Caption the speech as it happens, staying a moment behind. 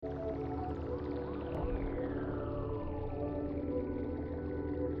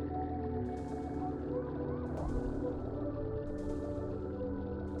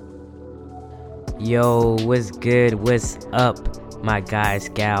Yo, what's good? What's up, my guys,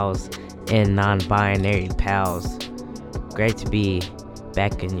 gals, and non-binary pals? Great to be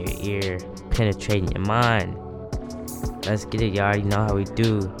back in your ear, penetrating your mind. Let's get it, y'all. You know how we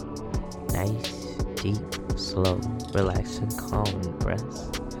do. Nice, deep, slow, relaxing, calm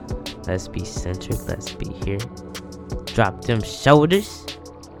breaths. Let's be centered. Let's be here. Drop them shoulders.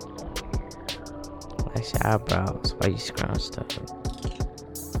 Relax your eyebrows while you scrunched up.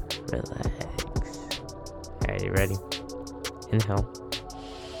 Relax. Alright, you ready? Inhale.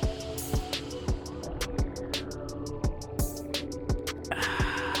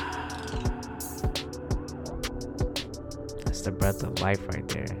 That's the breath of life right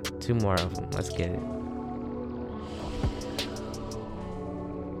there. 2 more of them. Let's get it.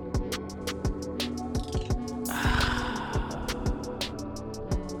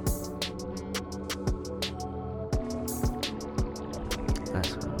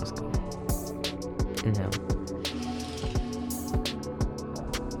 Last one. Let's go. Inhale.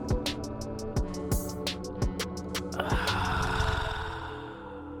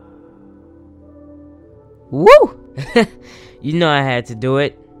 Woo! You know I had to do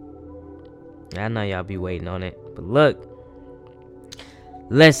it. I know y'all be waiting on it. But look,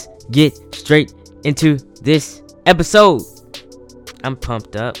 let's get straight into this episode. I'm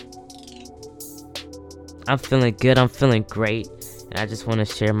pumped up. I'm feeling good. I'm feeling great. And I just want to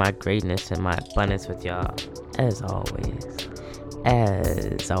share my greatness and my abundance with y'all. As always.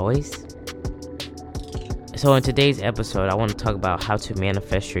 So in today's episode, I want to talk about how to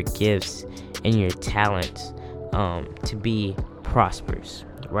manifest your gifts and your talents to be prosperous,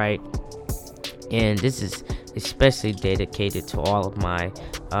 right? And this is especially dedicated to all of my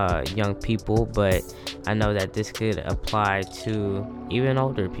young people, but I know that this could apply to even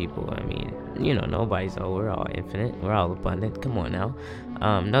older people. I mean, you know, nobody's old. We're all infinite. We're all abundant. Come on now.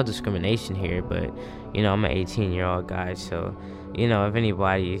 No discrimination here, but, you know, I'm an 18-year-old guy, so, you know, if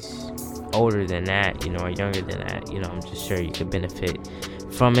anybody's older than that, you know, or younger than that, you know, I'm just sure you could benefit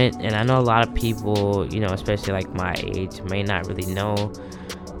from it. And I know a lot of people, you know, especially like my age, may not really know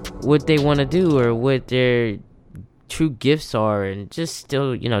what they want to do or what their true gifts are, and just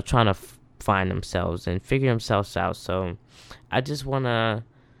still, you know, trying to find themselves and figure themselves out. So I just want to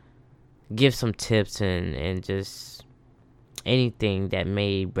give some tips and just anything that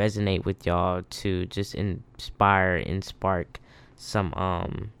may resonate with y'all to just inspire and spark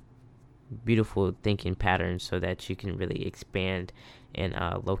some beautiful thinking patterns so that you can really expand and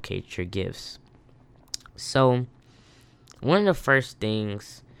locate your gifts. So one of the first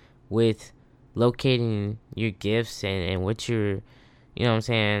things with locating your gifts and what you're, you know what I'm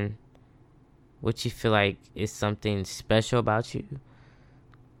saying, what you feel like is something special about you,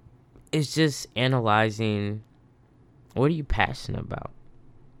 is just analyzing what are you passionate about.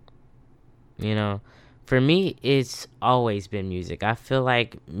 You know, for me, it's always been music. I feel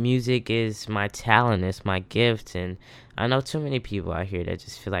like music is my talent, it's my gift, and I know too many people out here that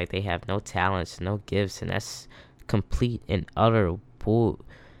just feel like they have no talents, no gifts, and that's complete and utter bull.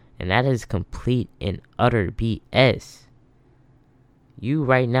 And that is complete and utter BS. You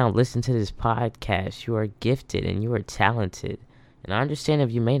right now listen to this podcast. You are gifted and you are talented. And I understand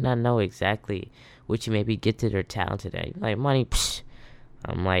if you may not know exactly what you may be gifted or talented at. You're like, money, psh.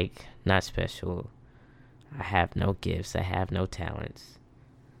 I'm like, not special. I have no gifts. I have no talents.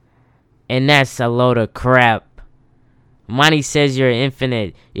 And that's a load of crap. Money says you're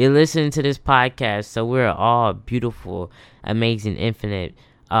infinite. You're listening to this podcast, so we're all beautiful, amazing, infinite,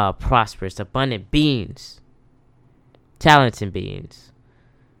 prosperous, abundant beings. Talented beings.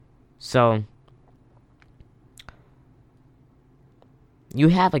 So, you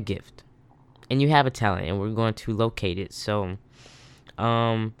have a gift. And you have a talent. And we're going to locate it. So,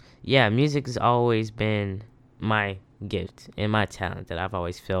 yeah, music has always been my gift and my talent that I've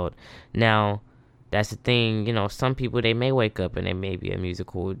always felt. Now, that's the thing, you know, some people, they may wake up and they may be a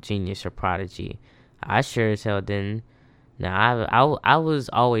musical genius or prodigy. I sure as hell didn't. Now, I was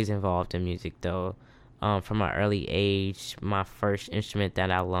always involved in music, though. From my early age, the first instrument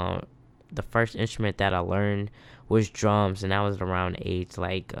that I learned was drums, and that was around age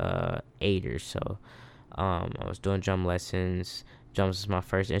like 8 or so. I was doing drum lessons. Drums was my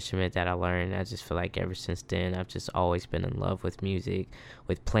first instrument that I learned. I just feel like ever since then, I've just always been in love with music,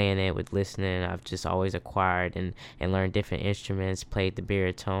 with playing it, with listening. I've just always acquired and learned different instruments, played the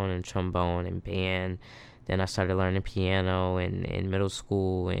baritone and trombone and band. Then I started learning piano in middle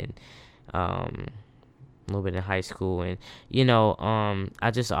school and a little bit in high school. And, you know,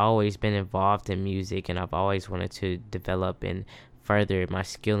 I just always been involved in music, and I've always wanted to develop and further my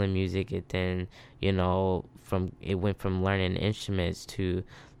skill in music. It then, you know, it went from learning instruments to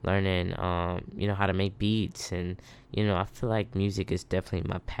learning how to make beats. And I feel like music is definitely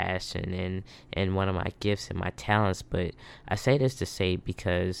my passion and one of my gifts and my talents. But I say this to say,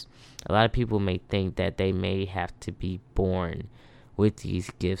 because a lot of people may think that they may have to be born with these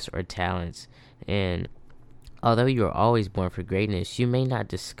gifts or talents, and although you're always born for greatness, you may not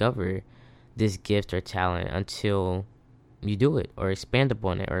discover this gift or talent until you do it or expand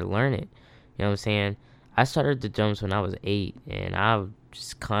upon it or learn it. You know what I'm saying? I started the drums when I was 8, and I've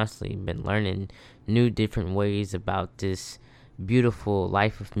just constantly been learning new different ways about this beautiful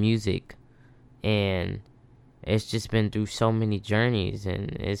life of music. And it's just been through so many journeys,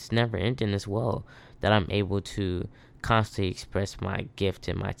 and it's never ending as well, that I'm able to constantly express my gift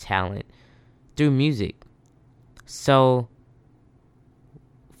and my talent through music. So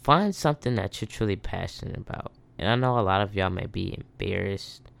find something that you're truly passionate about. And I know a lot of y'all may be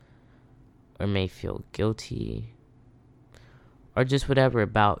embarrassed or may feel guilty or just whatever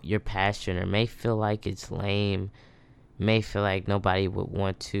about your passion, or may feel like it's lame, may feel like nobody would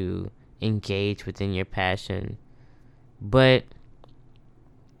want to engage within your passion. But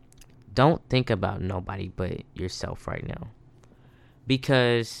don't think about nobody but yourself right now,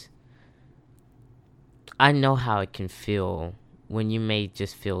 because I know how it can feel when you may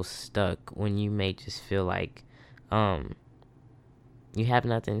just feel stuck, when you may just feel like you have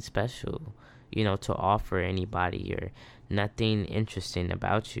nothing special, to offer anybody, or nothing interesting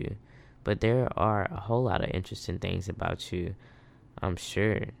about you. But there are a whole lot of interesting things about you. I'm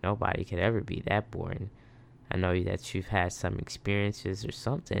sure nobody could ever be that boring. I know that you've had some experiences or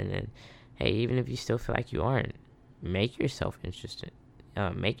something, and hey, even if you still feel like you aren't, make yourself interested.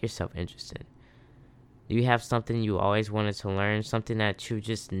 Make yourself interested. Do you have something you always wanted to learn, something that you're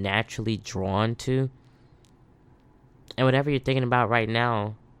just naturally drawn to? And whatever you're thinking about right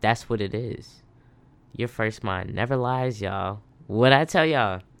now, that's what it is. Your first mind never lies, y'all. What I tell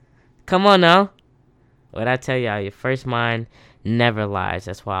y'all? Come on now. What I tell y'all, your first mind never lies.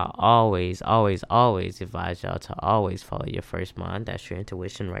 That's why I always, always, always advise y'all to always follow your first mind. That's your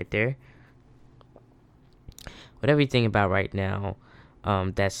intuition right there. Whatever you think about right now,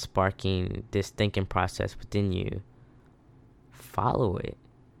 that's sparking this thinking process within you, follow it.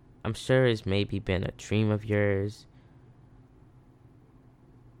 I'm sure it's maybe been a dream of yours,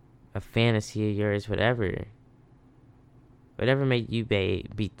 a fantasy of yours, whatever may you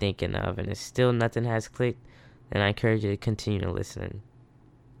be thinking of, and it's still nothing has clicked, then I encourage you to continue to listen.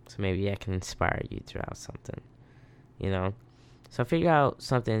 So maybe I can inspire you throughout something, So figure out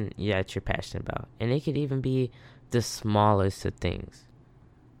something that you're passionate about, and it could even be the smallest of things.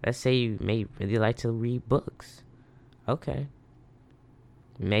 Let's say you may really like to read books. Okay.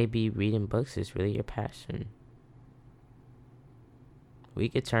 Maybe reading books is really your passion. We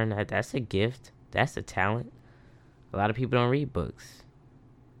could turn that's a gift. That's a talent. A lot of people don't read books.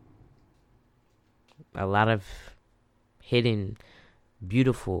 A lot of hidden,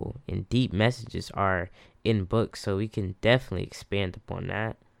 beautiful, and deep messages are in books, so we can definitely expand upon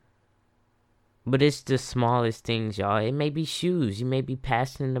that. But it's the smallest things, y'all. It may be shoes. You may be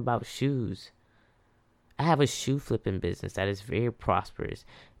passionate about shoes. I have a shoe flipping business that is very prosperous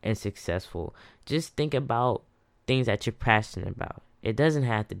and successful. Just think about things that you're passionate about. It doesn't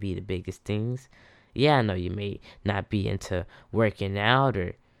have to be the biggest things. Yeah, I know you may not be into working out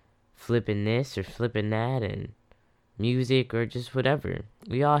or flipping this or flipping that and music or just whatever.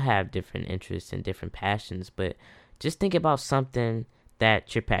 We all have different interests and different passions, but just think about something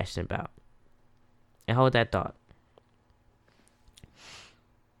that you're passionate about. And hold that thought.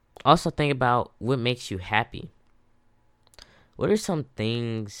 Also think about what makes you happy. What are some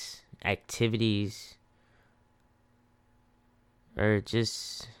things, activities, or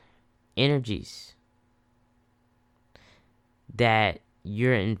just energies that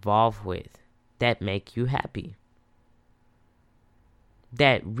you're involved with that make you happy?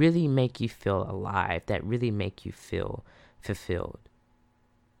 That really make you feel alive, that really make you feel fulfilled.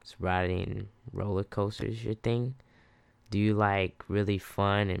 Is riding roller coasters your thing? Do you like really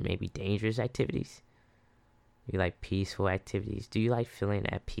fun and maybe dangerous activities? Do you like peaceful activities? Do you like feeling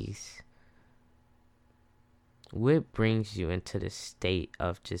at peace? What brings you into the state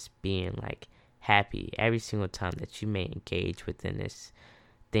of just being like happy every single time that you may engage within this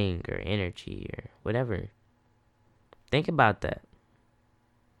thing or energy or whatever? Think about that.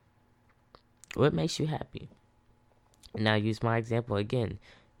 What makes you happy? And now use my example again.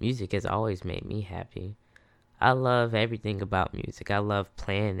 Music has always made me happy. I love everything about music. I love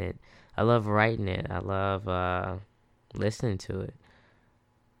playing it. I love writing it. I love listening to it.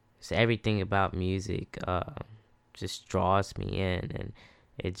 So everything about music just draws me in, and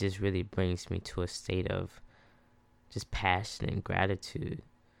it just really brings me to a state of just passion and gratitude.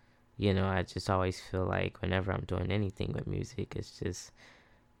 I just always feel like whenever I'm doing anything with music,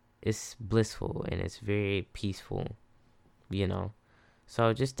 it's blissful and it's very peaceful, you know.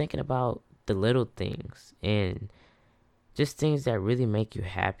 So just thinking about the little things and just things that really make you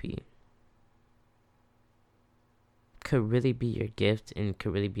happy could really be your gift and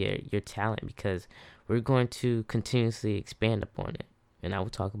could really be your talent, because we're going to continuously expand upon it. And I will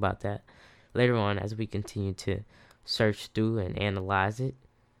talk about that later on as we continue to search through and analyze it,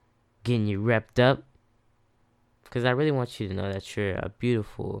 getting you repped up, because I really want you to know that you're a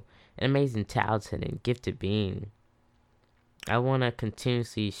beautiful and amazing, talented and gifted being. I want to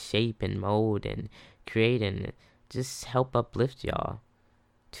continuously shape and mold and create and just help uplift y'all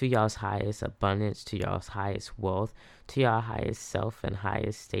to y'all's highest abundance, to y'all's highest wealth, to y'all highest self and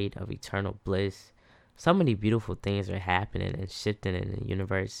highest state of eternal bliss. So many beautiful things are happening and shifting in the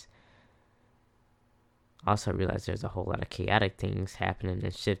universe. Also, I realize there's a whole lot of chaotic things happening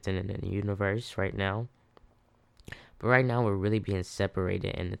and shifting in the universe right now. But right now, we're really being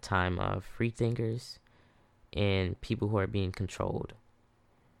separated in the time of free thinkers and people who are being controlled.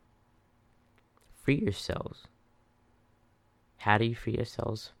 Free yourselves. How do you free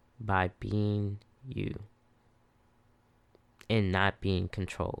yourselves? By being you and not being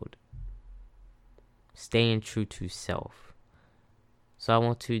controlled. Staying true to self. So I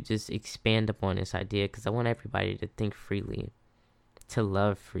want to just expand upon this idea, because I want everybody to think freely, to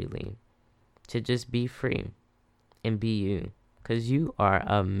love freely, to just be free and be you, because you are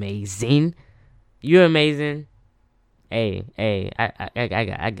amazing. You're amazing. Hey,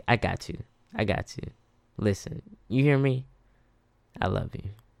 I got you. I got you. Listen, you hear me? I love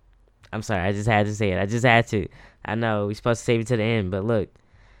you. I'm sorry, I just had to say it. I just had to. I know we're supposed to save it to the end, but look.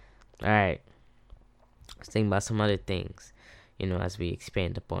 All right. Let's think about some other things, as we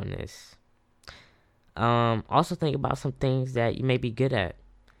expand upon this. Also think about some things that you may be good at.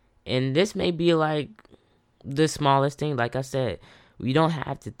 And this may be like the smallest thing. Like I said, we don't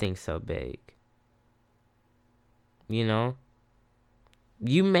have to think so big. You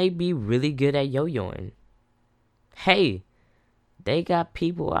may be really good at yo-yoing. Hey, they got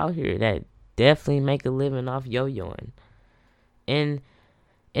people out here that definitely make a living off yo-yoing. And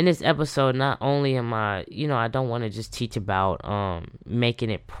in this episode, not only am I don't want to just teach about making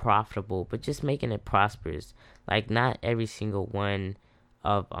it profitable, but just making it prosperous. Like, not every single one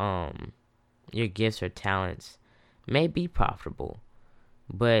of your gifts or talents may be profitable,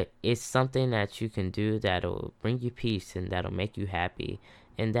 but it's something that you can do that'll bring you peace and that'll make you happy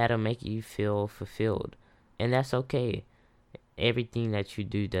and that'll make you feel fulfilled. And that's okay. Everything that you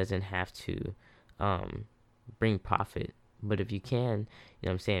do doesn't have to bring profit. But if you can,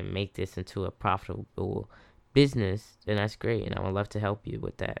 make this into a profitable business, then that's great. And I would love to help you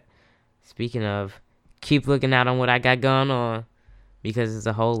with that. Speaking of, keep looking out on what I got going on, because there's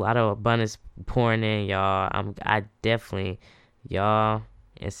a whole lot of abundance pouring in, y'all. Y'all,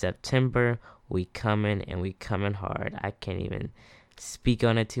 in September, we coming and we coming hard. I can't even speak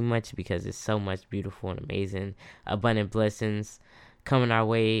on it too much because it's so much beautiful and amazing, abundant blessings coming our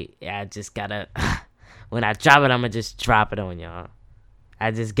way. I just gotta, when I drop it, I'm gonna just drop it on y'all. I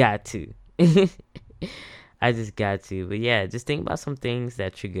just got to. I just got to. But yeah, just think about some things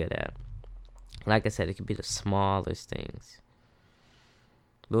that you're good at. Like I said, it could be the smallest things.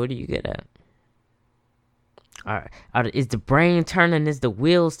 But what are you good at? Is the brain turning? Is the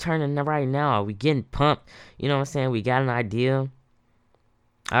wheels turning right now? Are we getting pumped? You know what I'm saying? We got an idea.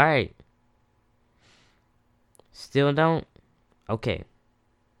 All right. Still don't? Okay.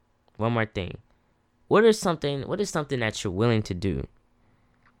 One more thing. What is something that you're willing to do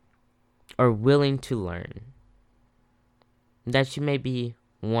or willing to learn that you may be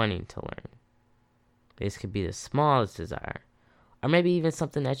wanting to learn? This could be the smallest desire, or maybe even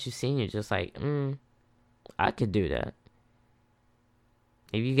something that you've seen. You're just like, I could do that.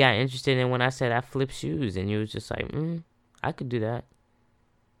 If you got interested in when I said I flip shoes and you was just like, I could do that.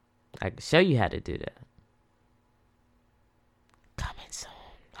 I could show you how to do that. Coming soon.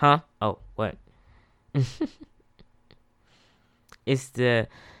 Huh? Oh, what? And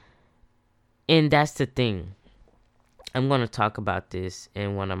that's the thing. I'm going to talk about this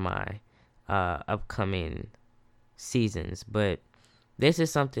in one of my upcoming seasons, but this is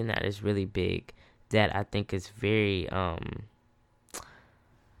something that is really big that I think is very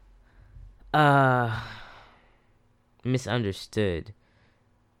misunderstood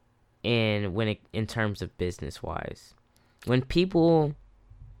in terms of business wise. When people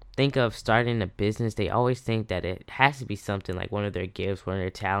think of starting a business, they always think that it has to be something like one of their gifts, one of their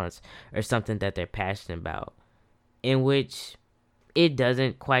talents, or something that they're passionate about, in which it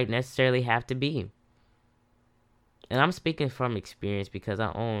doesn't quite necessarily have to be. And I'm speaking from experience because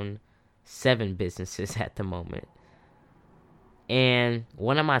I own 7 businesses at the moment. And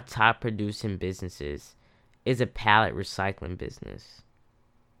one of my top producing businesses is a pallet recycling business.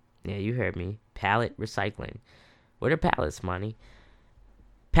 Yeah, you heard me. Pallet recycling. What are pallets, Monty?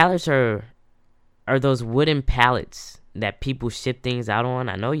 Pallets are those wooden pallets that people ship things out on.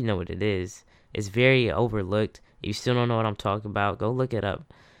 I know you know what it is. It's very overlooked. If you still don't know what I'm talking about, go look it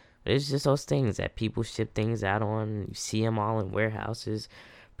up. But it's just those things that people ship things out on. You see them all in warehouses,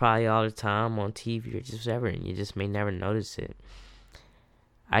 probably all the time on TV or just whatever, and you just may never notice it.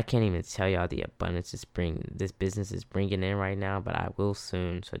 I can't even tell y'all the abundance this business is bringing in right now, but I will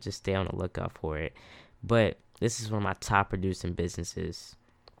soon, so just stay on the lookout for it. But this is one of my top producing businesses.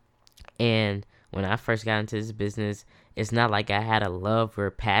 And when I first got into this business, it's not like I had a love or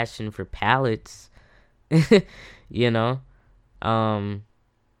a passion for pallets. You know?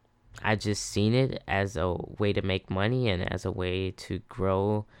 I just seen it as a way to make money and as a way to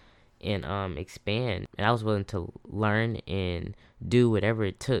grow and expand. And I was willing to learn and do whatever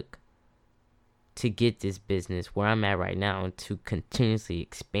it took to get this business where I'm at right now and to continuously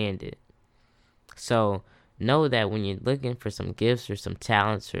expand it. So know that when you're looking for some gifts or some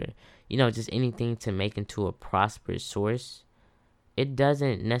talents or, just anything to make into a prosperous source, it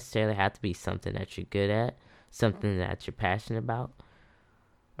doesn't necessarily have to be something that you're good at, something that you're passionate about,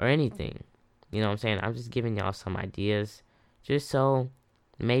 or anything. You know what I'm saying? I'm just giving y'all some ideas just so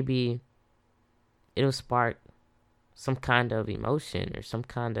maybe it'll spark some kind of emotion or some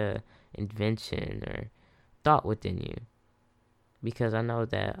kind of invention or thought within you. Because I know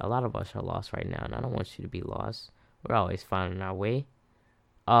that a lot of us are lost right now, and I don't want you to be lost. We're always finding our way.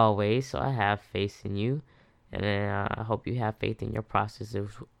 Always. So I have faith in you, and then I hope you have faith in your process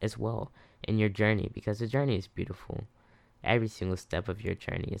as well, in your journey, because the journey is beautiful. Every single step of your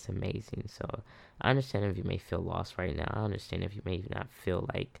journey is amazing. So I understand if you may feel lost right now. I understand if you may not feel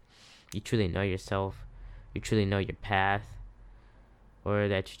like you truly know yourself, you truly know your path, or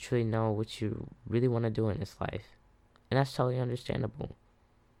that you truly know what you really want to do in this life. And that's totally understandable.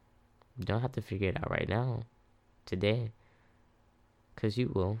 You don't have to figure it out right now, today, because you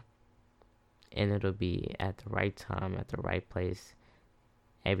will. And it'll be at the right time, at the right place.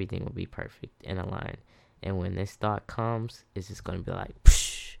 Everything will be perfect and aligned. And when this thought comes, it's just going to be like,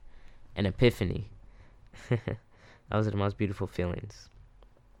 psh, an epiphany. Those are the most beautiful feelings.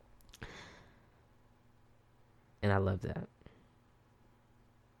 And I love that.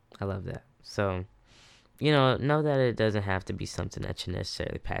 I love that. So, know that it doesn't have to be something that you're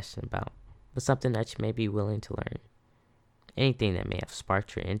necessarily passionate about, but something that you may be willing to learn. Anything that may have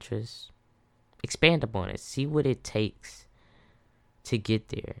sparked your interest, expand upon it. See what it takes to get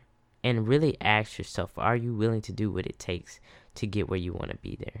there. And really ask yourself, are you willing to do what it takes to get where you want to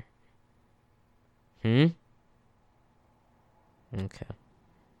be there? Okay.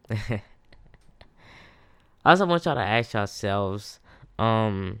 I also want y'all to ask yourselves,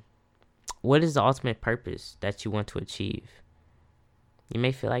 what is the ultimate purpose that you want to achieve? You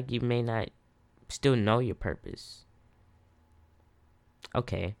may feel like you may not still know your purpose.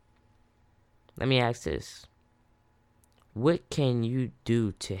 Okay. Let me ask this. What can you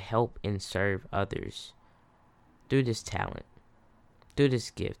do to help and serve others through this talent, through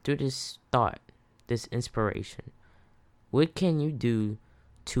this gift, through this thought, this inspiration? What can you do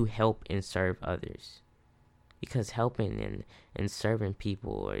to help and serve others? Because helping and serving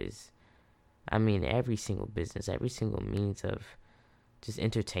people is, every single business, every single means of just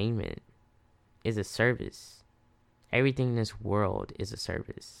entertainment is a service. Everything in this world is a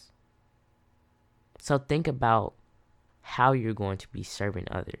service. So think about how you're going to be serving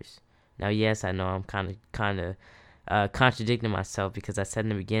others. Now, yes, I know I'm kind of contradicting myself because I said in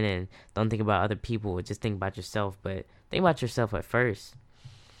the beginning, don't think about other people, just think about yourself. But think about yourself at first.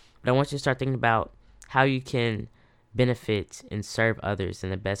 But I want you to start thinking about how you can benefit and serve others in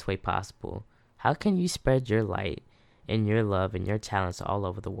the best way possible. How can you spread your light and your love and your talents all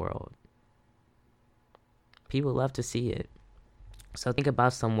over the world? People love to see it. So think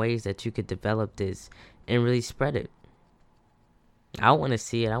about some ways that you could develop this and really spread it. I want to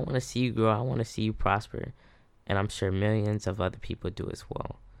see it. I want to see you grow. I want to see you prosper. And I'm sure millions of other people do as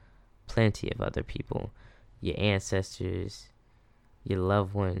well. Plenty of other people. Your ancestors, your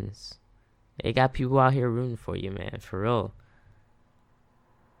loved ones. They got people out here rooting for you, man. For real.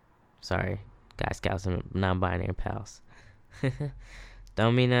 Sorry. Guy Scouts and non-binary pals.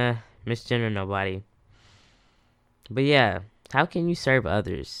 Don't mean to misgender nobody. But yeah, how can you serve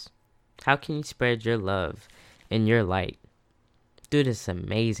others? How can you spread your love and your light through this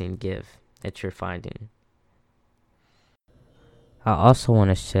amazing gift that you're finding? I also want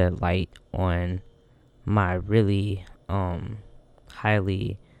to shed light on my really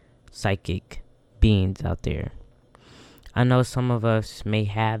highly psychic beings out there. I know some of us may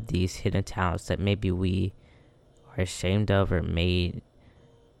have these hidden talents that maybe we are ashamed of or may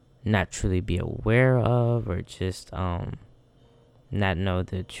not truly be aware of, or just not know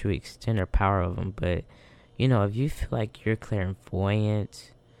the true extent or power of them. But if you feel like you're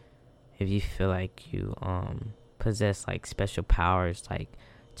clairvoyant, if you feel like you possess like special powers like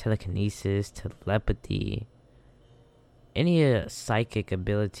telekinesis, telepathy, any psychic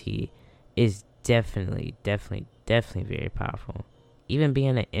ability is definitely very powerful. Even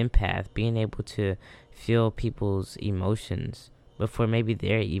being an empath, being able to feel people's emotions before maybe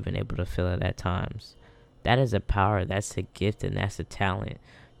they're even able to feel it at times. That is a power, that's a gift, and that's a talent.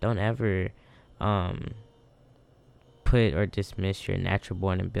 Don't ever put or dismiss your natural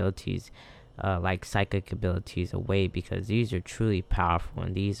born abilities like psychic abilities away, because these are truly powerful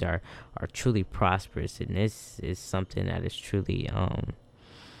and these are truly prosperous, and this is something that is truly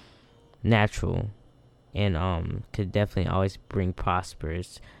natural and could definitely always bring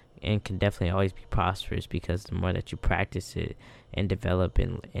prosperous and can definitely always be prosperous, because the more that you practice it and develop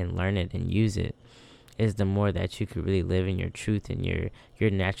and learn it and use it, is the more that you could really live in your truth and your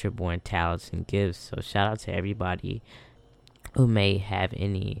natural born talents and gifts. So shout out to everybody who may have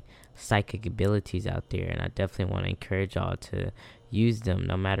any psychic abilities out there, and I definitely want to encourage y'all to use them,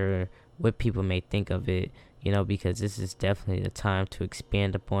 no matter what people may think of it, because this is definitely the time to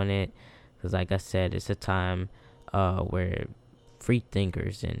expand upon it, because like I said, it's a time where free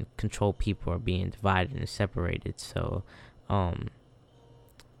thinkers and control people are being divided and separated. So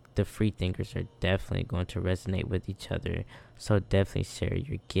the free thinkers are definitely going to resonate with each other, so definitely share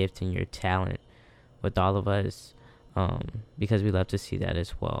your gift and your talent with all of us, because we love to see that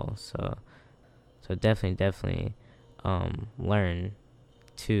as well. So definitely learn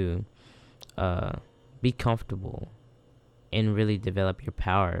to be comfortable and really develop your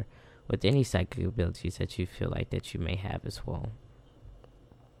power with any psychic abilities that you feel like that you may have as well.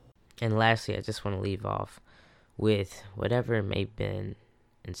 And lastly, I just want to leave off with whatever may have been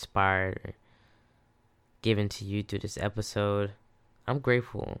inspired or given to you through this episode. I'm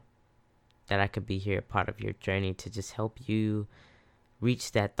grateful that I could be here, a part of your journey, to just help you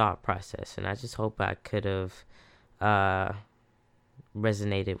reach that thought process. And I just hope I could have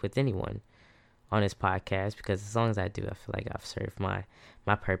resonated with anyone on this podcast, because as long as I do, I feel like I've served my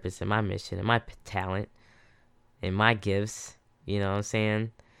purpose and my mission and my talent and my gifts, you know what I'm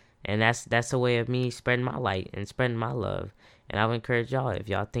saying? And that's a way of me spreading my light and spreading my love. And I would encourage y'all, if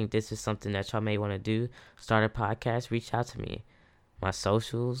y'all think this is something that y'all may want to do, start a podcast, reach out to me. My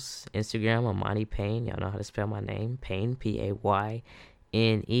socials, Instagram, Amani Payne. Y'all know how to spell my name. Payne, Payne.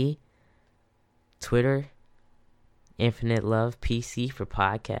 Twitter, Infinite Love PC for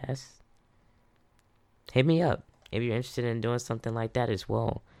podcasts. Hit me up if you're interested in doing something like that as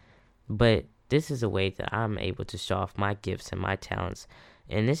well. But this is a way that I'm able to show off my gifts and my talents.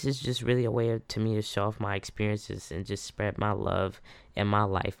 And this is just really a way to me to show off my experiences and just spread my love and my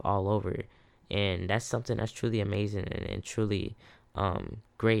life all over. And that's something that's truly amazing and truly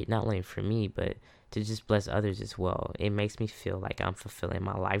great, not only for me, but to just bless others as well. It makes me feel like I'm fulfilling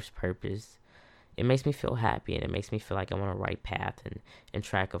my life's purpose. It makes me feel happy, and it makes me feel like I'm on the right path and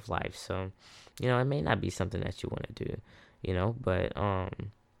track of life. So, it may not be something that you want to do, but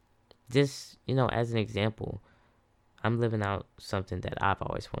just, as an example, I'm living out something that I've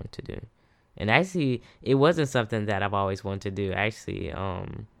always wanted to do. And actually, it wasn't something that I've always wanted to do. Actually,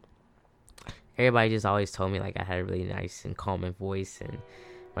 everybody just always told me, like, I had a really nice and calming voice. And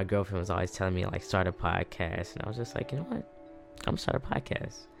my girlfriend was always telling me, like, start a podcast. And I was just like, you know what? I'm going to start a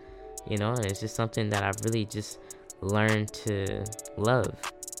podcast. And it's just something that I've really just learned to love.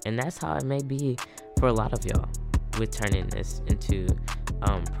 And that's how it may be for a lot of y'all with turning this into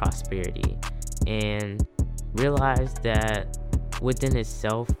prosperity. And realize that within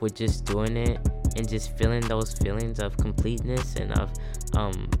itself, with just doing it and just feeling those feelings of completeness and of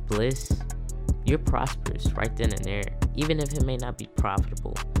bliss, you're prosperous right then and there, even if it may not be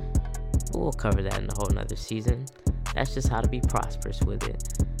profitable. We'll cover that in a whole nother season. That's just how to be prosperous with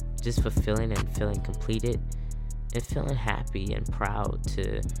it. Just fulfilling and feeling completed and feeling happy and proud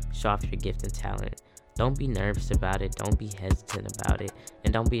to show off your gift and talent. Don't be nervous about it. Don't be hesitant about it.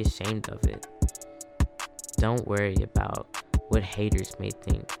 And don't be ashamed of it. Don't worry about what haters may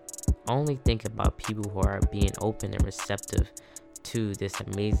think. Only think about people who are being open and receptive to this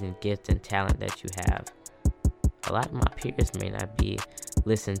amazing gift and talent that you have. A lot of my peers may not be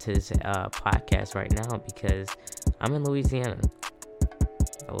listening to this podcast right now because I'm in Louisiana.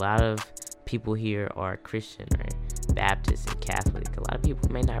 A lot of people here are Christian or Baptist and Catholic. A lot of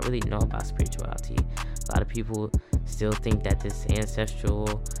people may not really know about spirituality. A lot of people still think that this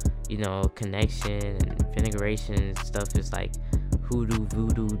ancestral, connection and vinegration and stuff is like hoodoo,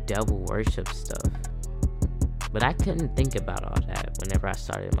 voodoo, devil worship stuff. But I couldn't think about all that whenever I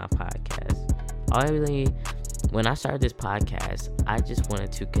started my podcast. When I started this podcast, I just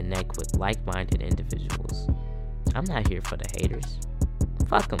wanted to connect with like-minded individuals. I'm not here for the haters.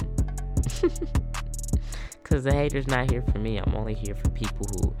 Fuck them. Because the haters not here for me. I'm only here for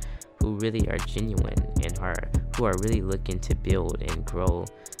people who really are genuine and who are really looking to build and grow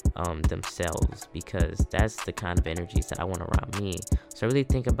themselves, because that's the kind of energies that I want around me. So really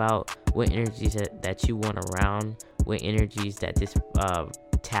think about what energies that you want around, what energies that this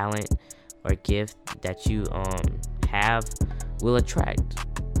talent or gift that you have will attract,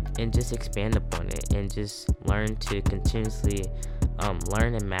 and just expand upon it, and just learn to continuously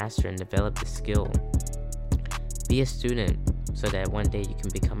learn and master and develop the skill. Be a student so that one day you can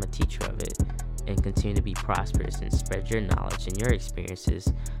become a teacher of it and continue to be prosperous and spread your knowledge and your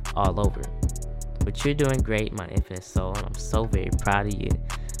experiences all over. But you're doing great, my infinite soul, and I'm so very proud of you.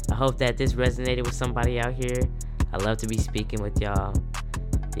 I hope that this resonated with somebody out here. I love to be speaking with y'all.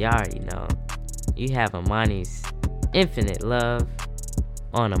 Y'all already know. You have Amani's infinite love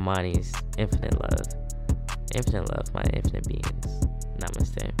on Amani's infinite love. Infinite love, my infinite beings.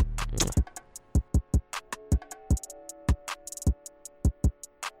 Namaste. Mwah.